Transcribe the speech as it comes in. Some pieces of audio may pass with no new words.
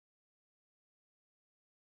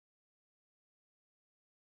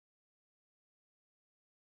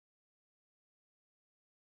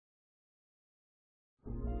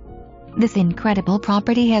This incredible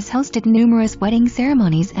property has hosted numerous wedding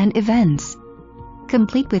ceremonies and events.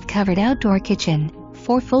 Complete with covered outdoor kitchen,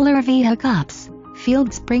 4 full RV hookups,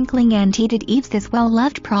 field sprinkling and heated eaves, this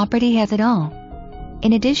well-loved property has it all.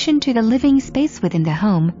 In addition to the living space within the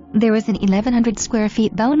home, there is an 1,100 square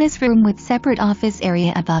feet bonus room with separate office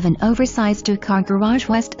area above an oversized 2-car garage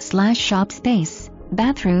west/shop space,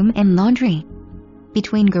 bathroom and laundry.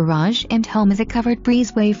 Between garage and home is a covered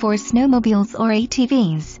breezeway for snowmobiles or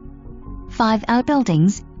ATVs. 5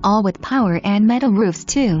 outbuildings, all with power and metal roofs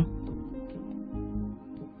too.